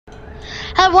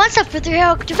Have one step for 3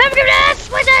 health. Defend this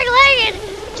with that leg.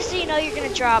 Just so you know, you're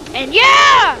gonna drop. And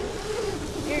yeah!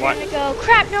 You're gonna go,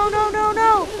 crap, no.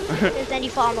 And then you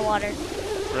fall in the water.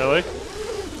 Really?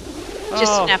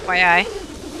 Just an FYI.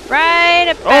 Right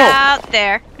about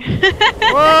there.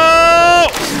 Whoa!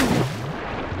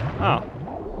 Oh.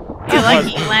 You're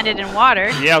lucky you landed in water.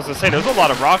 Yeah, I was gonna say, there's a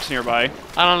lot of rocks nearby.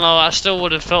 I don't know, I still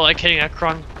would have felt like hitting a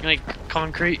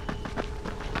concrete.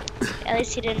 At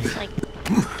least he didn't, like,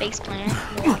 face plant in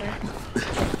the water.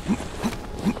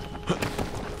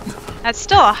 That's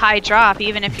still a high drop,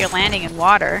 even if you're landing in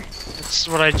water. That's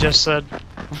what I just said.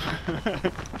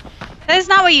 That is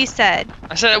not what you said.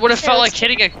 I said it would have felt like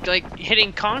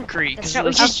hitting concrete. That's not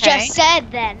what you just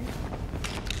said, then.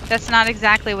 That's not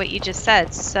exactly what you just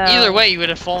said, so... Either way, you would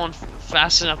have fallen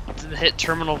fast enough to hit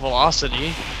terminal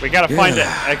velocity. We gotta find an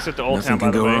exit to Old Town,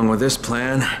 by the way. Nothing can go wrong with this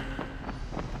plan.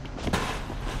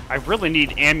 I really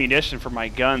need ammunition for my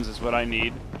guns is what I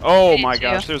need. Oh my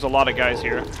gosh, there's a lot of guys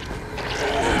here.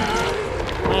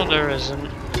 Well, there isn't.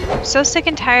 I'm so sick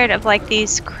and tired of, like,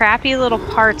 these crappy little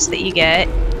parts that you get.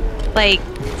 Like,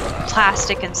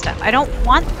 plastic and stuff. I don't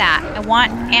want that. I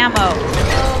want ammo.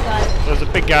 Oh god. There's a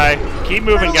big guy. Keep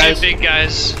moving, guys. Two big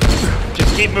guys.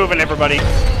 Just keep moving, everybody.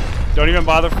 Don't even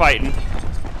bother fighting.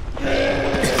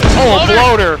 Oh, a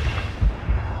bloater!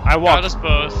 I Got us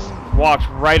both. walked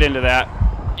right into that.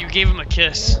 You gave him a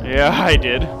kiss. Yeah, I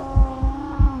did.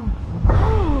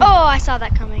 Oh, I saw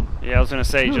that coming. Yeah, I was gonna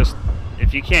say, just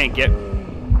if you can't get me,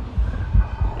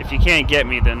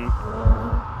 then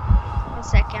One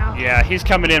second. yeah, he's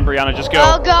coming in, Brianna. Just go.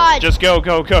 Oh god. Just go.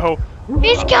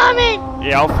 He's coming.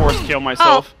 Yeah, I'll force kill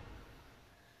myself.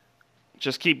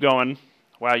 Just keep going.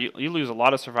 Wow, you lose a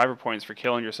lot of survivor points for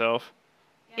killing yourself.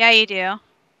 Yeah, you do.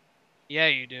 Yeah,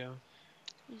 you do.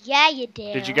 Yeah, you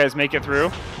did. Did you guys make it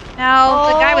through? No,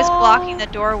 the guy was blocking the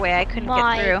doorway. I couldn't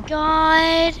get through. My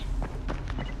god.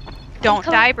 Don't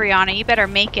die, Brianna. You better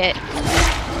make it.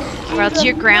 Or else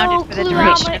you're grounded for the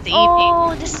duration of the evening.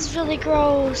 Oh, this is really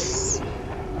gross.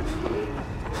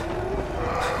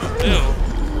 Ew.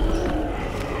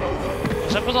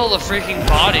 What's up with all the freaking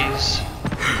bodies?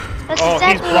 That's Oh,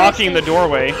 exactly he's blocking the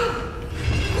doorway.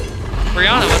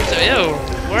 Brianna, what's the ew?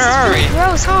 Where are we?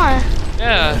 Gross, huh?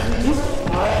 Yeah.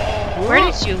 Where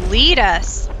did you lead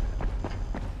us?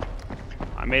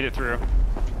 I made it through.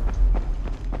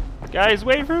 Guys,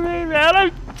 wait for me, man.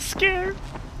 I'm scared.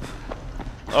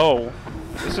 Oh,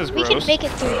 this is gross. We can make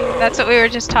it through here. That's what we were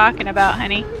just talking about,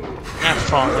 honey. Yeah,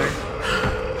 father.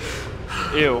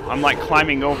 Ew, I'm like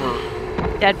climbing over.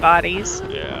 Dead bodies.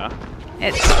 Yeah.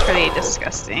 It's pretty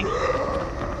disgusting.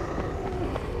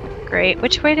 Great.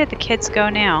 Which way did the kids go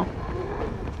now?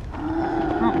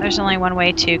 Oh, there's only one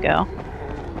way to go.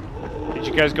 Did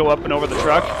you guys go up and over the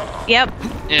truck? Yep.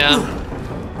 Yeah.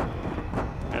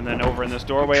 And then over in this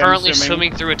doorway, Currently I'm assuming?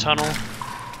 swimming through a tunnel.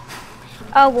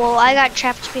 Oh, well, I got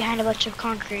trapped behind a bunch of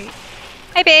concrete.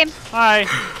 Hi, babe. Hi.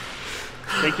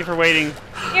 Thank you for waiting.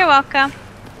 You're welcome.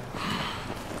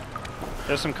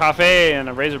 There's some coffee and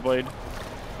a razor blade.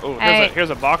 Oh, here's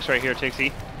a box right here,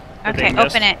 Tixie. Okay,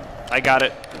 open it. I got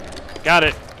it. Got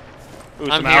it. Ooh,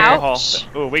 some here. alcohol. Ouch.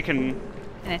 Ooh, we can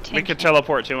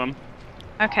teleport to him.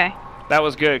 Okay. That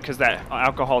was good because that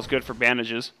alcohol is good for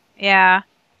bandages. Yeah.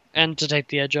 And to take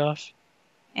the edge off.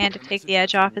 And to take the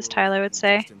edge off, as Tyler would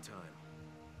say.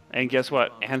 And guess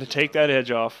what? And to take that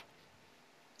edge off.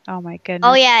 Oh my goodness.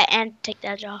 Oh yeah, and take the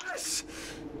edge off.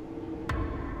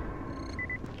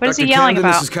 What is he Dr. yelling Camden,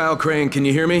 about? This is Kyle Crane. Can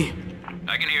you hear me?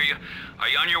 I can hear you. Are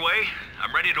you on your way?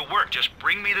 I'm ready to work. Just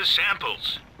bring me the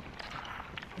samples.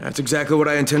 That's exactly what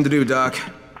I intend to do, Doc.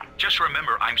 Just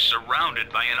remember, I'm surrounded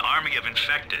by an army of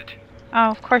infected. Oh,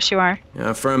 of course you are.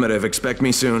 Affirmative. Expect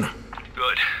me soon.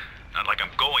 Good. Not like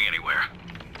I'm going anywhere.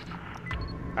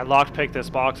 I lockpicked this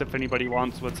box if anybody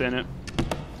wants what's in it.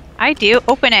 I do.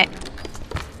 Open it.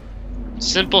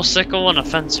 Simple sickle and a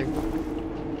fencer.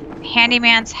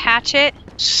 Handyman's hatchet.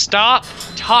 Stop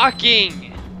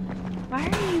talking! Why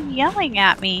are you yelling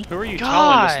at me? Who are you telling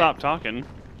God. to stop talking?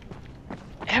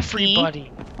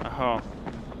 Everybody. Oh,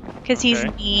 Because he's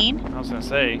mean. I was gonna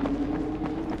say.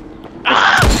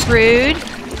 Rude.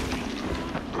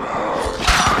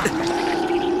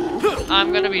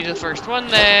 I'm gonna be the first one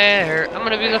there. I'm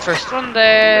gonna be the first one Wait,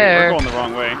 there. we're going the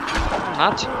wrong way. I'm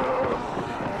not.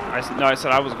 No, I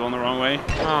said I was going the wrong way.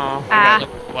 Oh. Turn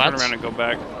What? around and go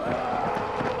back.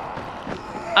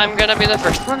 I'm gonna be the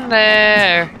first one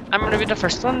there. I'm gonna be the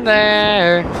first one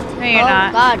there. No, you're oh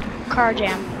not. god, car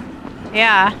jam.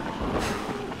 Yeah.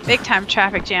 Big time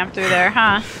traffic jam through there,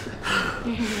 huh?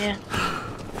 Yeah.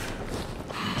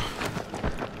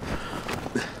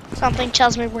 Something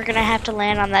tells me we're gonna have to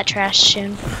land on that trash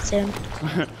soon.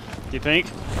 You think?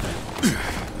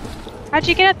 How'd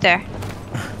you get up there?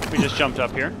 We just jumped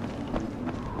up here.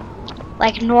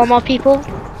 Like normal people.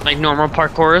 Like normal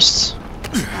parkourists.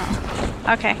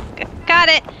 Okay, got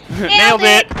it. Nailed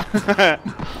it.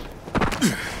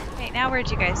 Wait, now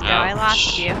where'd you guys go? I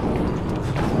lost you.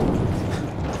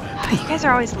 Oh, you guys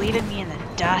are always leaving me in the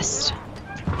dust.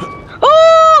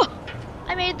 Oh!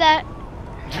 I made that.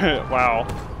 Wow.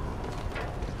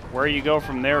 Where you go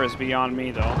from there is beyond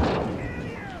me, though.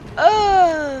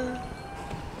 Oh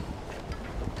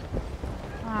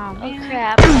Oh man.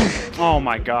 crap. Oh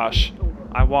my gosh.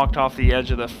 I walked off the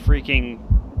edge of the freaking...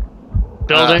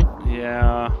 Building?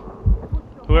 Yeah.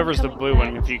 Whoever's the blue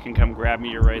one, if you can come grab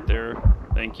me, you're right there.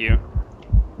 Thank you.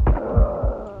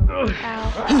 Ow.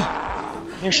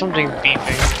 Here's something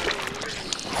beeping.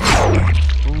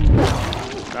 Ooh,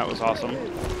 that was awesome.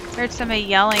 Heard somebody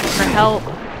yelling for help.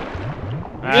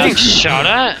 Getting shot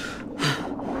at?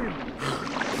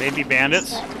 Maybe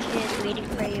bandits? That kid waiting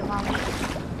for you, mommy.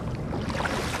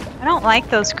 I don't like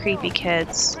those creepy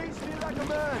kids.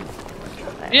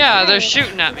 Yeah, they're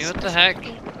shooting at me. What the heck?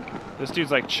 This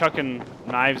dude's like chucking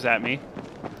knives at me.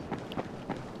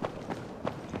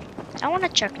 I want to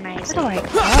chuck knives. Where do I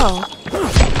go?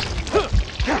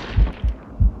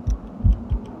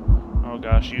 Oh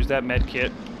gosh, use that med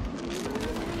kit.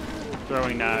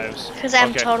 Throwing knives. Because I'm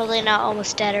Okay. totally not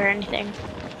almost dead or anything.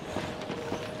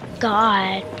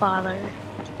 God, Father.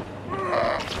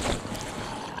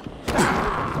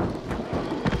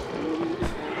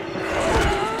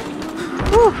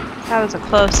 Whew, that was a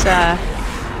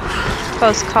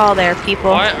close call there,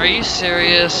 people. What? Are you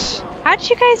serious? How'd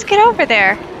you guys get over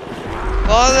there?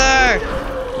 Father!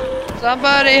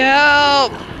 Somebody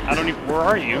help! I don't even. Where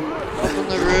are you? Up on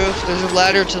the roof. There's a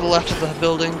ladder to the left of the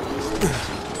building.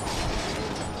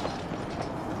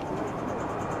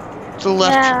 To the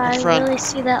left Yeah, from the I front. really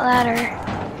see that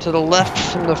ladder. To the left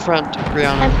from the front,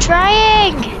 Brianna. I'm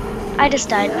trying! I just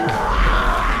died.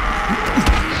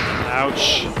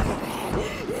 Ouch.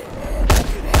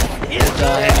 I'll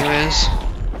die anyways.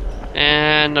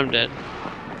 And I'm dead.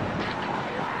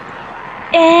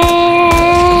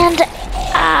 And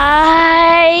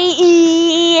I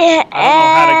I don't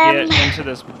know how to get into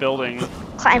this building.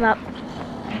 climb up.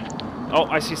 Oh,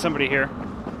 I see somebody here.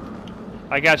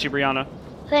 I got you, Brianna.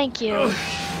 Thank you.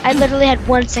 I literally had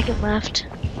 1 second left.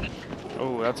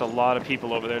 Oh, that's a lot of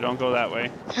people over there. Don't go that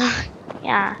way.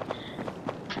 Yeah.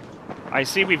 I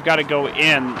see we've got to go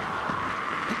in.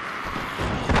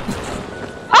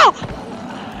 Oh!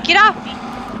 Get off me!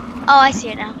 Oh, I see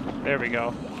it now. There we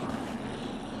go.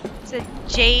 It's a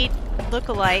Jade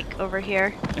look-alike over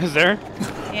here. Is there?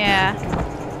 Yeah.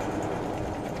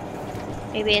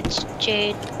 Maybe it's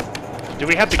Jade. Do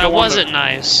we have to go That on wasn't the,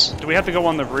 nice. Do we have to go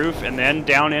on the roof and then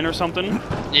down in or something?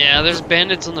 Yeah, there's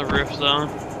bandits on the roof though.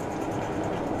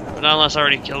 But not unless I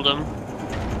already killed them.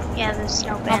 Yeah, there's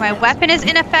no Oh, my bandits. weapon is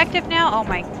ineffective now? Oh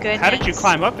my goodness. How did you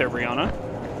climb up there, Brianna?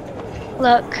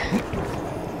 Look.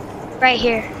 Right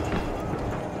here.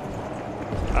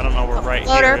 I don't know where right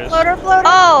Floater, here is. floater, floater.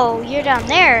 Oh, you're down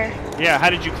there. Yeah,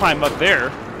 how did you climb up there?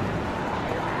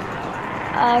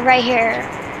 Right here.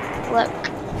 Look.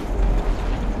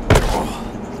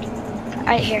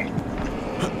 Right here.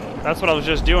 That's what I was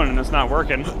just doing and it's not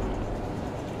working.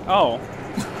 Oh.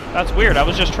 That's weird. I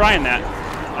was just trying that.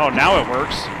 Oh, now it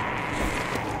works.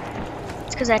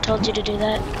 It's because I told you to do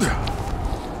that.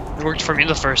 It worked for me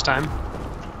the first time.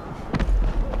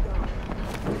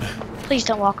 Please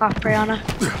don't walk off, Brianna.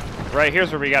 Right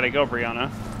here's where we gotta go, Brianna.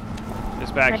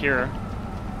 It's back here.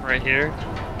 Right here.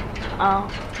 Oh.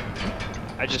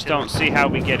 I just don't see how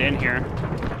we get in here.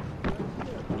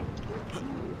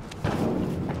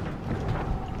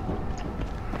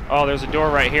 Oh, there's a door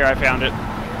right here. I found it.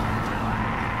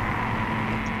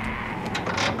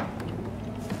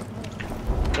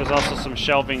 There's also some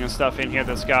shelving and stuff in here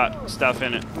that's got stuff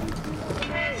in it.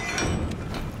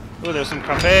 Oh, there's some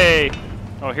cafe.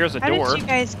 Oh, here's a How door. did you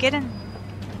guys get in?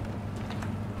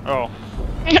 Oh.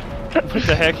 What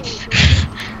the heck?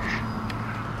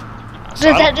 So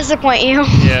Does that disappoint you?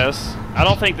 Yes. I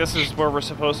don't think this is where we're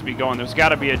supposed to be going. There's got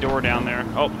to be a door down there.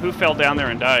 Oh, who fell down there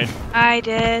and died? I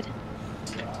did.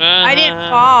 I didn't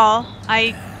fall.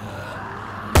 I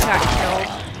got killed.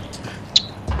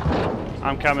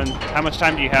 I'm coming. How much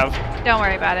time do you have? Don't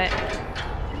worry about it.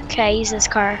 Okay, use this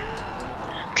car.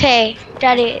 Okay,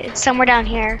 Daddy, it's somewhere down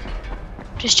here.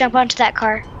 Just jump onto that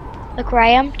car. Look where I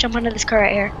am. Jump onto this car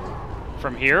right here.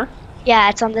 From here?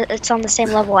 Yeah, it's on the same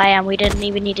level I am. We didn't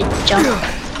even need to jump.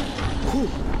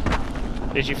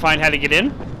 Did you find how to get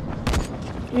in?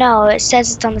 No, it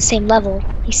says it's on the same level.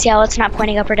 You see how it's not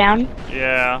pointing up or down?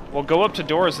 Yeah. Well, go up to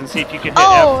doors and see if you can hit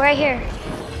Oh, F. right here.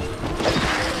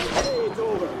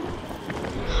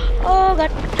 Oh,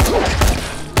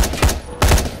 God.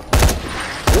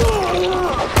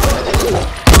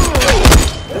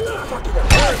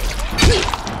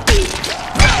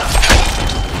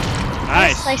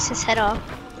 Nice. Slice his head off.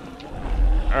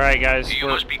 All right, guys. You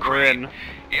must be We're Crane. in.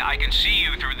 Yeah, I can see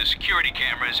you through the security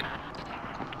cameras.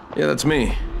 Yeah, that's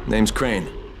me. Name's Crane.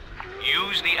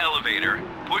 Use the elevator.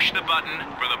 Push the button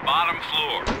for the bottom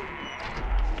floor.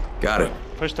 Got it.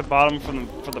 Push the bottom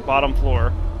for the bottom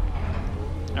floor.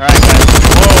 All right,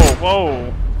 guys.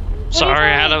 Whoa.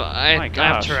 Sorry, I my have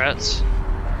gosh. Tourette's.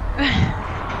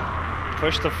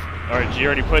 Push the. All right, did you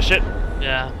already push it?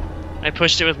 Yeah. I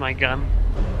pushed it with my gun.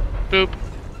 Boop.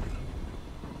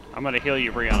 I'm gonna heal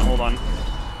you, Brianna. Hold on.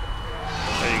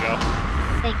 There you go.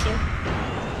 Thank you.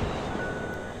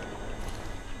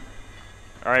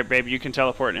 All right, babe, you can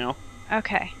teleport now.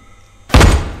 Okay.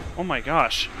 Oh my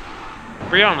gosh.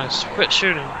 Brianna, quit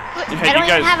shooting. I you don't guys-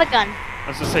 even have a gun. I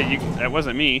was gonna say that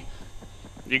wasn't me.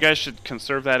 You guys should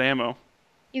conserve that ammo.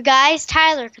 You guys,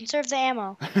 Tyler, conserve the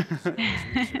ammo.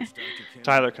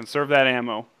 Tyler, conserve that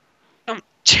ammo.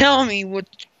 Tell me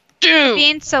what to do.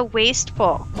 Being so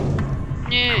wasteful.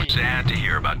 Yeah. Sad to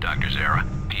hear about Dr. Zara.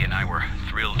 He and I were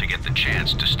thrilled to get the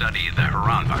chance to study the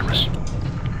Haran virus.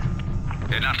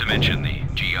 And not to mention the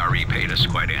GRE paid us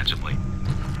quite handsomely.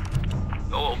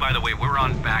 Oh, by the way, we're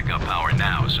on backup power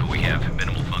now, so we have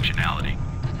minimal functionality.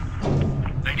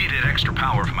 I needed extra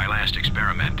power for my last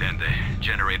experiment, and the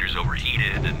generators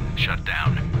overheated and shut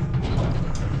down.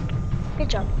 Good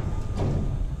job.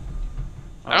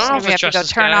 I don't know if we I have to trust go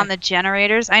this turn guy. on the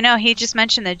generators. I know he just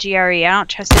mentioned the GRE. I don't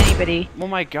trust anybody. Oh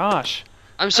my gosh.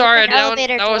 I'm sorry, Open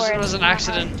elevator that door, was it's an not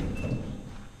accident.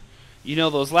 You know,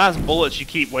 those last bullets you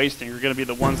keep wasting are gonna be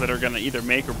the ones that are gonna either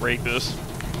make or break this.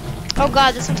 Oh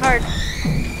God, this one's hard.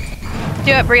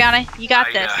 Do it, Brianna. You got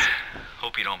I this.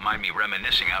 hope you don't mind me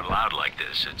reminiscing out loud like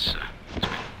this. It's been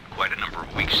quite a number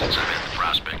of weeks since I've had the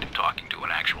prospect of talking to an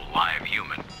actual live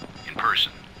human in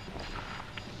person.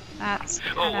 That's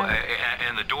Oh, kinda-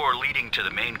 and the door leading to the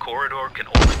main corridor can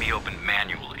only be opened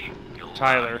manually.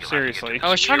 Tyler, you'll have to seriously. get the I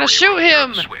was trying to security shoot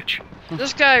room to him. turn the switch.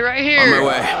 This guy right On here. my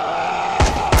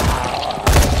way.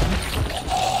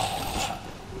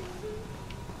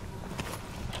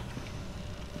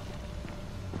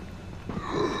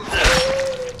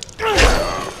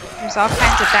 There's all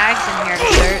kinds of bags in here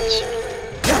to search.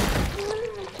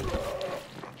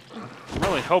 I'm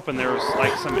really hoping there was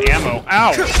like some ammo.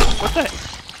 Ow! What the?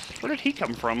 Where did he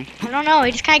come from? I don't know.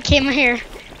 He just kind of came here.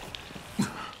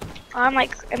 I'm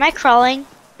like, am I crawling?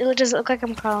 Does it look like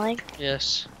I'm crawling?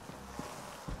 Yes.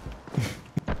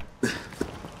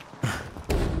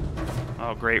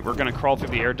 Oh great, we're gonna crawl through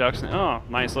the air ducts. Oh,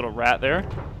 nice little rat there.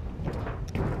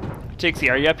 Tixie,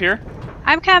 are you up here?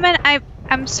 I'm coming.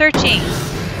 I'm searching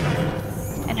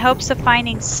in hopes of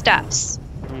finding stuffs.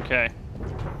 Okay.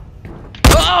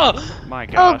 Oh! My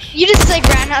gosh. Oh, you just like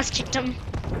roundhouse kicked him.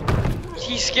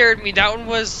 He scared me. That one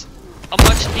was a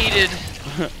much needed.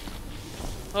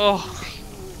 Oh.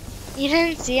 You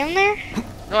didn't see him there?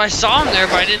 No, I saw him there,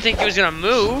 but I didn't think he was gonna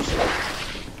move.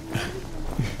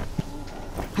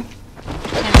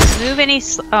 Can't move any.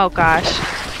 Oh gosh,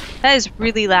 that is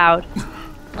really loud.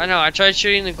 I know. I tried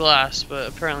shooting the glass, but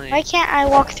apparently. Why can't I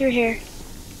walk through here?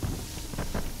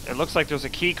 It looks like there's a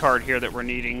key card here that we're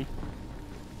needing.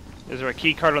 Is there a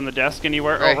key card on the desk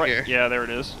anywhere? Right oh, here. Yeah, there it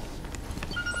is.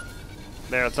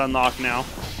 There, it's unlocked now.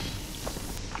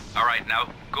 All right, now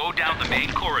go down the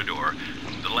main corridor.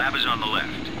 The lab is on the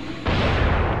left.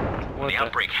 When What the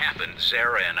outbreak happened,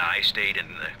 Zara and I stayed in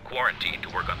the quarantine to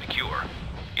work on the cure.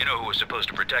 You know who was supposed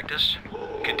to protect us?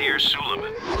 Kadir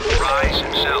Suleiman, Rise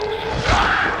himself.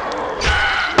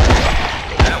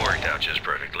 That worked out just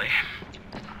perfectly.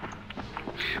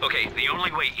 Okay, the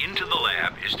only way into the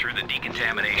lab is through the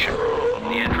decontamination room.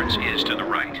 The entrance is to the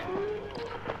right.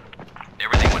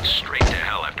 Everything went straight to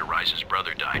hell after Rise's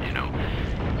brother died, you know.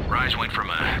 Rise went from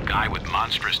a guy with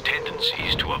monstrous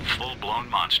tendencies to a full-blown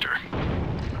monster.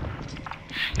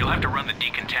 You'll have to run the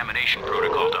decontamination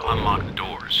protocol to unlock the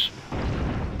doors.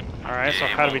 Alright, so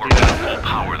It how do we won't do work with that? full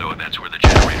power, though. That's where the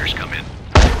generators come in.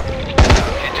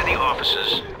 Into the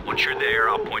offices. Once you're there,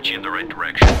 I'll point you in the right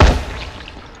direction.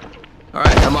 All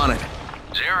right, I'm on it.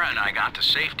 Zara and I got to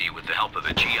safety with the help of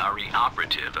a GRE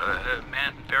operative, a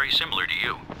man very similar to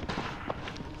you.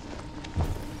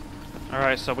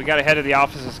 Alright, so we gotta head to the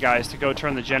offices, guys, to go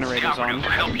turn the The generators operative on. who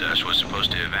helped us was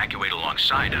supposed to evacuate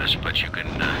alongside us, but you can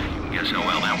guess how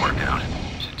well that worked out.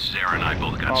 Since Zara and I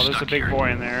both got Oh, there's a stuck big here. boy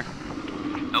in there.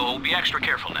 Oh, be extra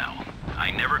careful now. I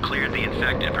never cleared the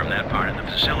infected from that part of the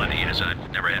facility, as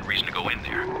I've never had reason to go in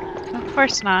there. Of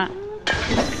course not.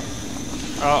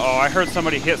 Uh-oh, I heard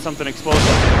somebody hit something explosive.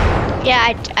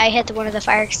 Yeah, I hit one of the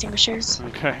fire extinguishers.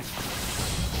 Okay.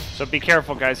 So be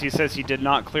careful, guys. He says he did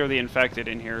not clear the infected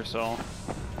in here, so...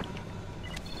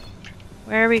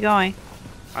 Where are we going?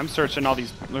 I'm searching all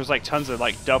these... There's like tons of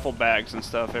like duffel bags and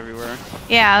stuff everywhere.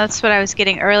 Yeah, that's what I was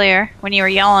getting earlier when you were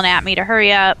yelling at me to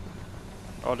hurry up.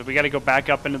 Oh, do we gotta go back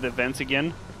up into the vents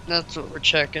again? That's what we're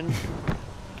checking.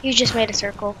 You just made a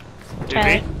circle. Did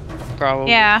Tyler. we? Probably.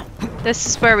 Yeah, this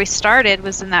is where we started,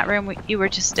 was in that room you were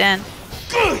just in.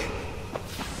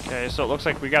 Okay, so it looks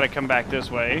like we gotta come back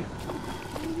this way.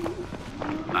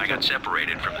 I got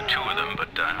separated from the two of them, but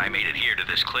I made it here to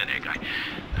this clinic.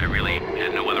 I really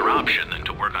had no other option than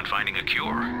to work on finding a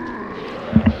cure.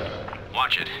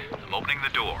 Watch it. I'm opening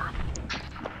the door.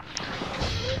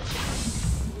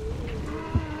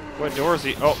 What door is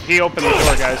he? Oh, he opened the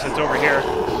door, guys. It's over here.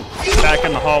 Back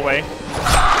in the hallway.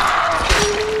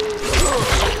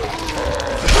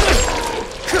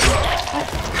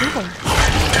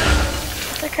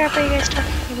 What the crap are you guys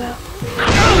talking about?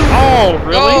 Oh,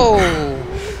 really? Oh!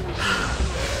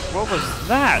 What was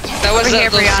that? That was Over here,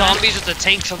 those Brianna. zombies with the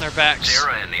tanks on their backs.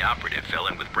 Sarah and the operative fell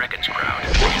in with Brecken's crowd.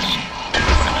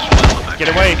 Get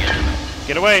away!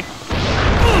 Get away!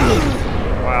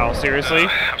 Wow, seriously?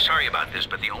 I'm sorry about this,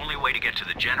 but the only way to get to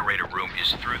the generator room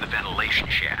is through the ventilation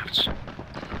shafts.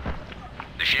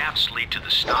 The shafts lead to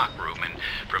the stock room, and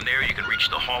from there you can reach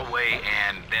the hallway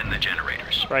and then the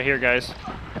generators. Right here, guys.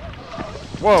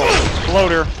 Whoa,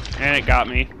 floater. And it got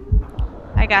me.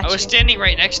 I got I you. was standing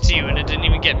right next to you and it didn't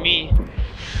even get me.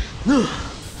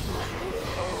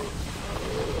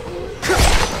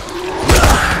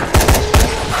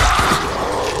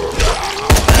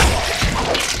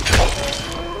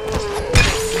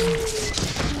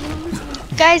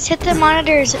 Guys, hit the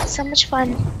monitors. It's so much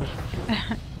fun.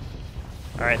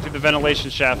 Alright, through the ventilation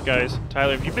shaft, guys.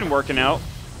 Tyler, have you been working out?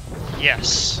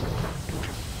 Yes.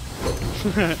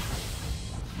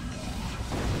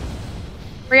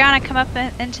 Brianna, come up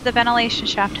into the ventilation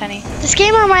shaft, honey. This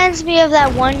game reminds me of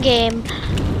that one game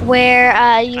where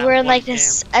you That were in one like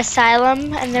this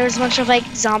asylum and there was a bunch of like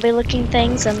zombie-looking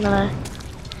things and the.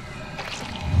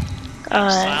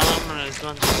 Asylum and there's a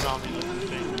bunch of zombie looking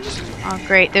things. Oh,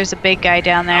 great. There's a big guy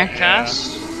down there.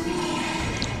 Outcast?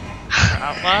 Or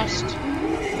Outlast?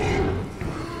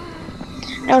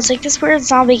 No, it's like this weird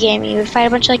zombie game. You would fight a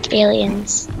bunch of like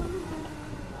aliens.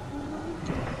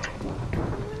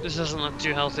 This doesn't look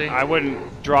too healthy. I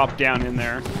wouldn't drop down in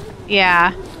there.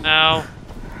 Yeah. No.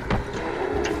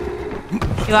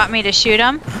 You want me to shoot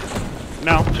him?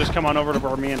 No, just come on over to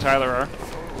where me and Tyler are.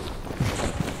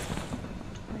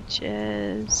 Which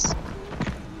is...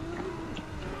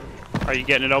 Are you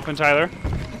getting it open, Tyler?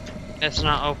 It's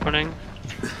not opening.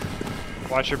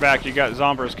 Watch your back, you got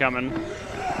zombies coming.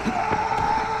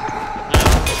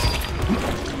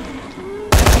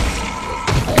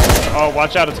 Oh,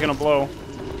 watch out, it's gonna blow.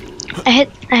 I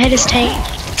hit his tank.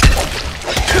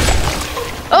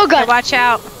 Oh god! Watch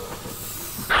out.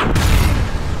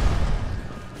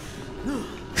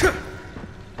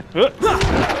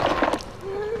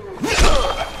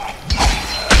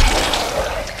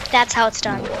 That's how it's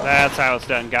done. That's how it's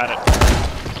done, got it.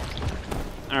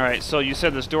 Alright, so you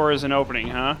said this door isn't opening,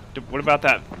 huh? What about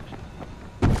that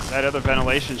other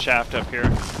ventilation shaft up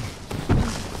here?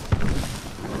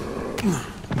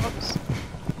 Oops.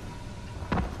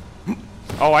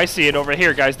 Oh, I see it over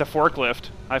here, guys, the forklift.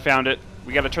 I found it.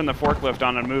 We gotta turn the forklift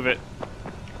on and move it.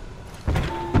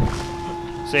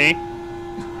 See?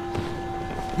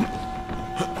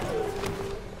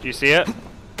 Do you see it?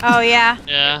 Oh, yeah.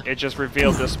 Yeah. It just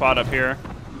revealed this spot up here.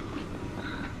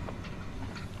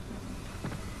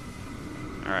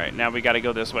 Alright, now we gotta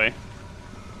go this way.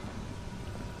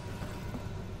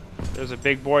 There's a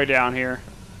big boy down here,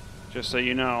 just so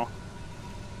you know.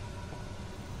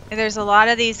 There's a lot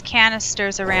of these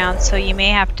canisters around, so you may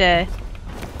have to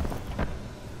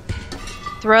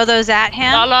throw those at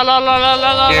him. La la la la la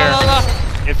la la Here. la la.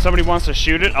 If somebody wants to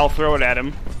shoot it, I'll throw it at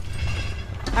him.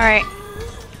 Alright.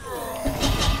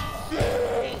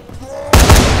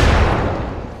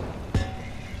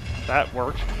 That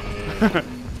worked.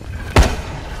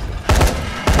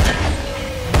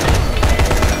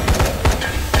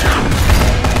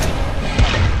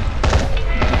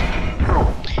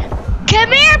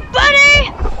 Come here,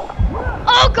 buddy!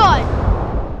 Oh god!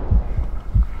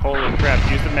 Holy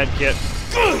crap, use the med kit.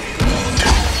 Do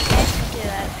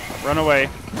that. Run away.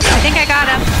 I think I got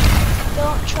him.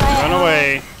 Don't try it. Run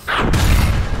away.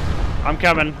 I'm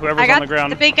coming, whoever's I got on the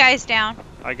ground. the big guys down.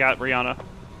 I got Brianna.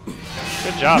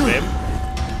 Good job, babe.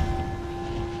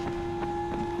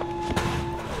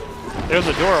 There's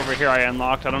a door over here I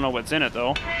unlocked. I don't know what's in it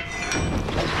though.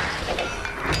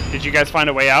 Did you guys find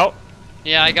a way out?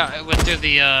 Yeah, I went through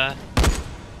the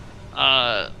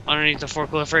underneath the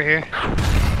forklift right here.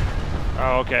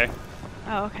 Oh, okay.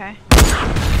 Oh, okay.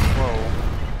 Whoa.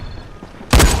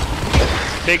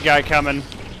 Big guy coming.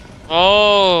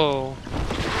 Oh.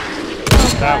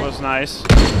 That was nice.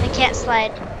 I can't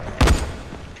slide.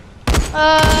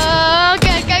 Oh,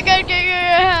 good.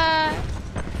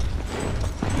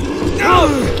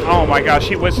 Oh my gosh,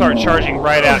 he would start charging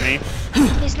right at me.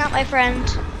 He's not my friend.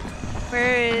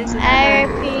 Where is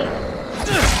RP.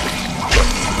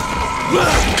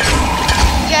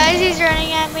 Guys, he's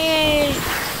running at me.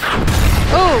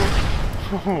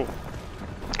 Oh.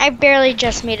 I barely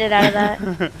just made it out of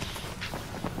that.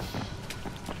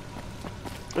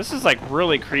 This is like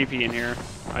really creepy in here.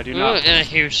 I do not. In a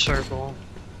huge circle.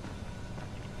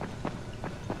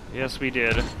 Yes, we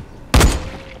did.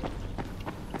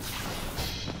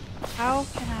 How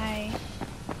can I?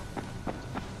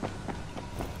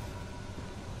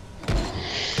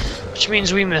 Which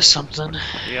means we missed something.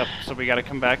 Yep, so we gotta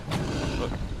come back. Look.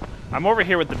 I'm over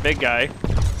here with the big guy. Yeah,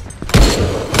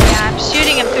 I'm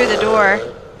shooting him through the door.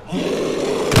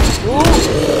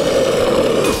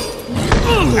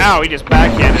 Ow, he just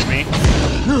backhanded me.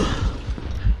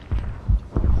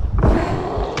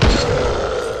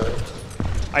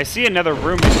 I see another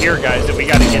room in here, guys, that we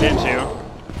gotta get into.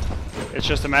 It's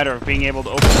just a matter of being able to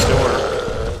open the door.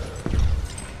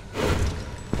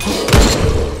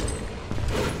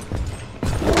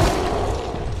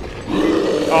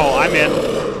 Oh, I'm in.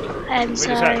 I'm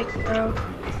sorry, bro.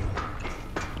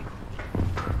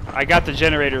 I got the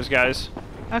generators, guys.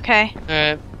 Okay.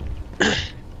 Alright.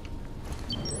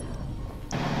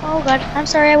 Oh god, I'm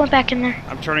sorry, I went back in there.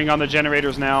 I'm turning on the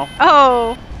generators now.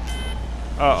 Oh.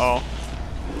 Uh-oh.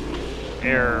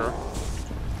 Error.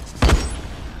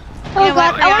 Oh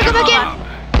god, I wanna go back in!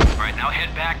 Alright, now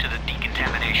head back to the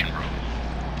decontamination room.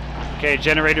 Okay,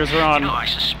 generators are You on. know, I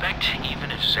suspect even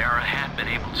if Zara had been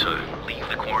able to leave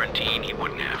the quarantine, he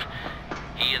wouldn't have.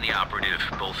 He and the operative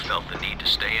both felt the need to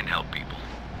stay and help people.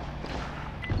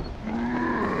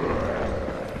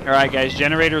 Alright, guys,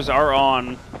 generators are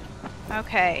on.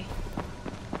 Okay.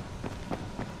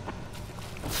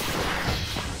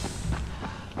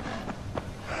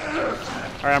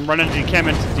 Alright, I'm running the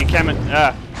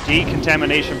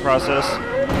decontamination process.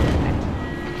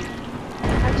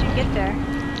 How'd you get there?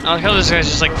 I like how this guy's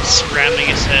just like ramming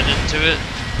his head into it.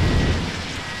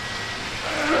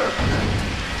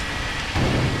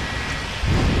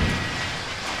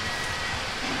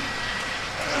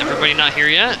 Everybody not here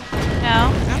yet?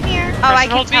 No. I'm here. Oh, I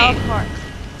can hold B. teleport.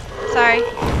 Sorry.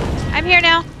 I'm here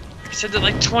now. I said that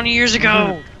like 20 years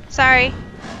ago. Sorry.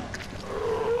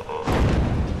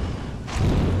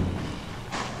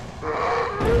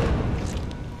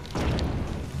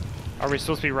 Are we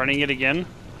supposed to be running it again?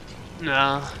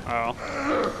 No. Oh.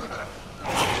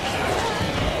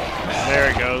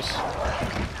 There it goes.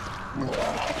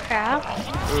 Crap.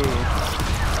 Ooh.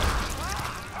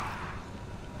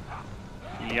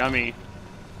 Yummy.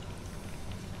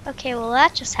 Okay, well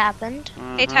that just happened.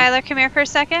 Hey, Tyler, come here for a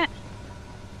second.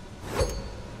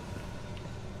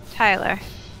 Tyler.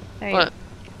 There you What?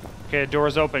 Okay,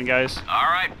 door's open, guys.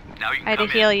 Alright, now you can I had come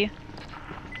to heal in. you.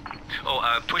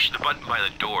 Oh, push the button by the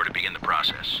door to begin the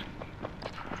process.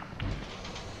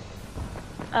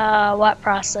 What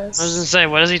process? I was gonna say,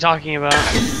 what is he talking about?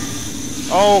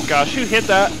 Oh gosh, who hit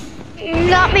that?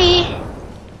 Not me.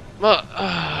 Well,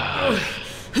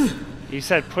 He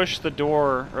said push the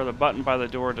door, or the button by the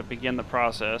door to begin the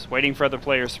process. Waiting for other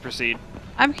players to proceed.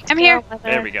 I'm here.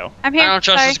 There we go. I'm I here. don't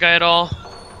trust Sorry. this guy at all.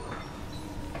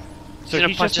 He's So gonna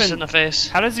he's punch just us in the face.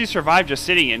 How does he survive just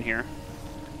sitting in here?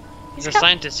 He's a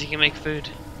scientist, he can make food.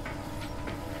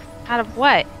 Out of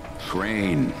what?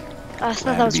 Crane. Oh, I thought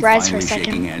Glad that to was be Rise for a finally shaking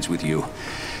second. hands with you.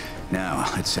 Now,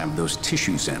 let's have those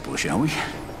tissue samples, shall we? Hey,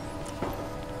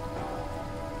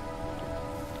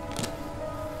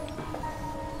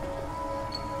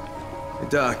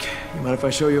 Doc, you mind if I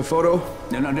show you a photo?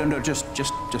 No, just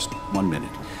 1 minute.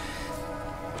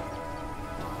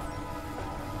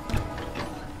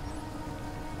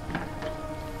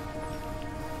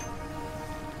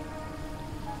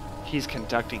 He's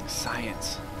conducting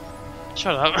science.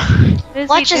 Shut up. What is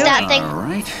Watch he as doing? that thing. All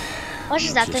right. Watch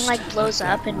as that thing like blows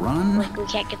up and run. like we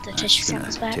can't get the tissue That's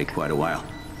samples gonna back. take quite a while.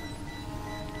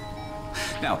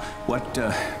 Now, what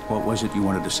was it you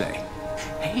wanted to say?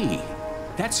 Hey,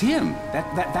 that's him.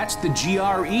 That's the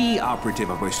GRE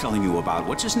operative I was telling you about.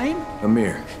 What's his name?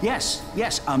 Amir. Yes,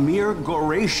 Amir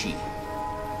Qureshi.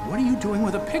 What are you doing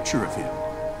with a picture of him?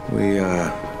 We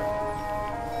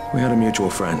had a mutual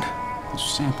friend.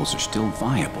 Those samples are still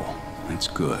viable. That's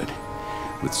good.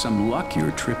 With some luck,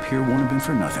 your trip here won't have been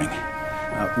for nothing.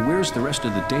 Where's the rest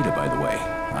of the data, by the way?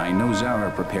 I know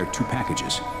Zara prepared 2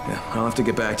 packages. Yeah, I'll have to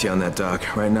get back to you on that,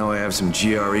 Doc. Right now I have some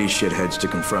GRE shitheads to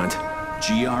confront.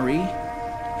 GRE?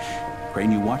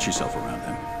 Crane, you watch yourself around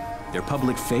them. Their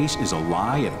public face is a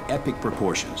lie of epic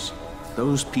proportions.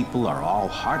 Those people are all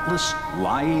heartless,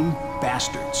 lying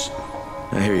bastards.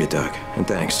 I hear you, Doc, and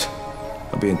thanks.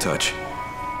 I'll be in touch.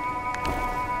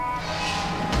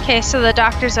 Okay, so the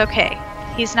doctor's okay.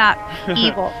 He's not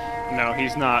evil. No,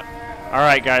 he's not. All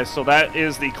right, guys. So that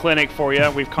is the clinic for you.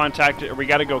 We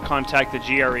got to go contact the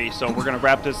GRE. So we're gonna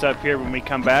wrap this up here. When we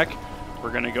come back,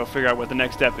 we're gonna go figure out what the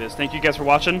next step is. Thank you guys for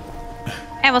watching.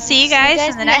 And we'll see you guys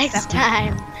in the next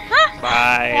time.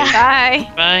 Bye.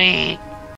 Bye. Bye.